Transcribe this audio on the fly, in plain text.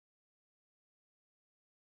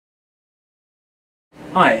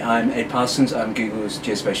Hi, I'm Ed Parsons. I'm Google's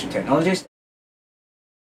geospatial technologist.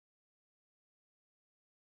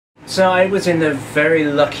 So I was in a very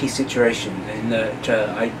lucky situation in that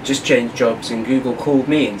I just changed jobs and Google called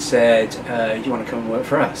me and said, do you want to come and work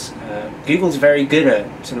for us? Google's very good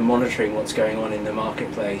at sort of monitoring what's going on in the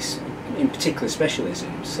marketplace, in particular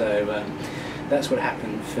specialisms. So that's what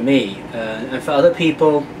happened for me. And for other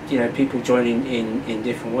people, people join in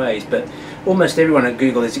different ways, but almost everyone at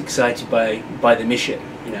Google is excited by the mission,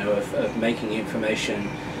 of making information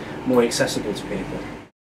more accessible to people.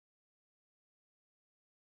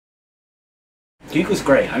 Google's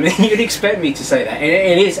great. I mean, you'd expect me to say that,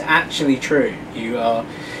 and it is actually true.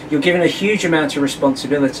 You're given a huge amount of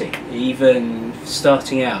responsibility, even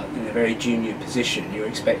starting out in a very junior position. You're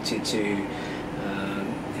expected to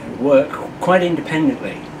work quite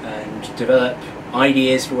independently and develop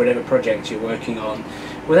ideas for whatever project you're working on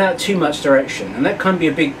without too much direction, and that can be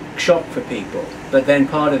a big shock for people. But then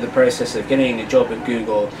part of the process of getting a job at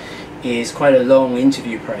Google is quite a long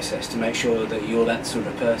interview process to make sure that you're that sort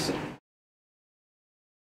of person.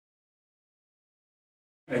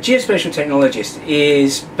 A geospatial technologist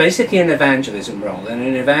is basically an evangelism role, and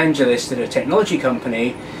an evangelist at a technology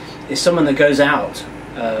company is someone that goes out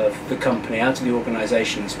of the company, out of the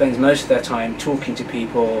organisation, and spends most of their time talking to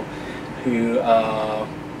people who are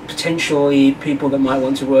potentially people that might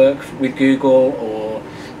want to work with Google, or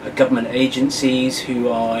government agencies who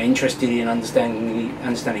are interested in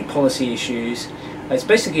understanding policy issues. It's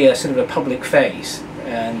basically a sort of a public face,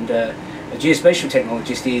 and a geospatial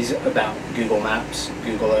technologist is about Google Maps,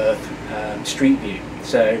 Google Earth, Street View.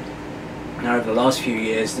 So now over the last few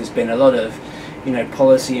years there's been a lot of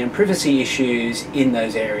policy and privacy issues in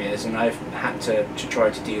those areas, and I've had to try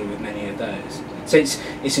to deal with many of those. So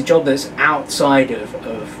it's a job that's outside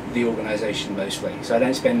of the organisation mostly, so I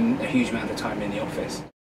don't spend a huge amount of time in the office.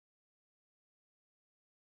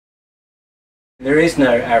 There is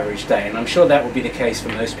no average day, and I'm sure that will be the case for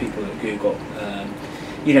most people at Google.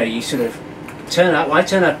 You sort of turn up. I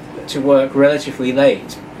turn up to work relatively late,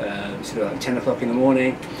 sort of like 10 o'clock in the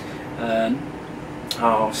morning.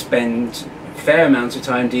 I'll spend a fair amount of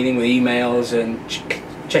time dealing with emails and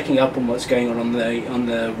checking up on what's going on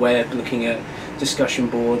the web, looking at discussion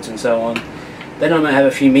boards and so on. Then I might have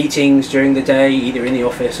a few meetings during the day, either in the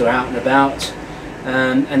office or out and about,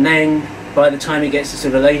 and then by the time it gets to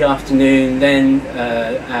sort of late afternoon, then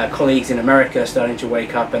our colleagues in America are starting to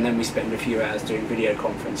wake up, and then we spend a few hours doing video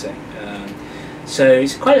conferencing. So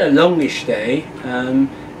it's quite a longish day,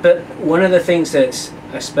 but one of the things that's,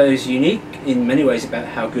 I suppose, unique in many ways about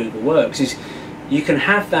how Google works is you can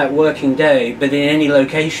have that working day, but in any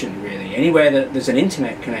location really. Anywhere that there's an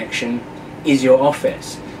internet connection is your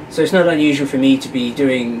office. So it's not unusual for me to be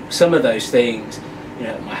doing some of those things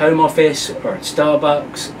at my home office, or at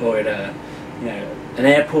Starbucks, or at an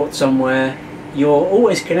airport somewhere. You're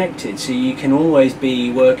always connected, so you can always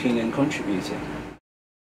be working and contributing.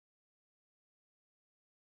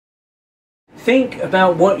 Think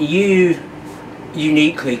about what you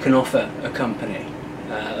uniquely can offer a company,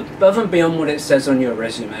 above and beyond what it says on your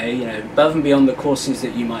resume, above and beyond the courses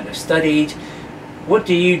that you might have studied. What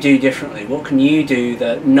do you do differently? What can you do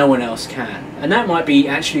that no one else can? And that might be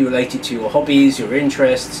actually related to your hobbies, your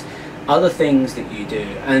interests, other things that you do,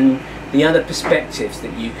 and the other perspectives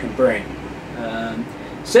that you can bring.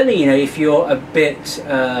 Certainly, if you're a bit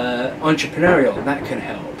entrepreneurial, that can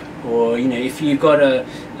help. Or, if you've got a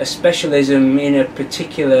specialism in a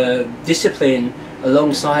particular discipline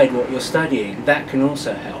alongside what you're studying, that can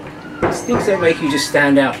also help. It's things that make you just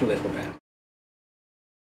stand out a little bit.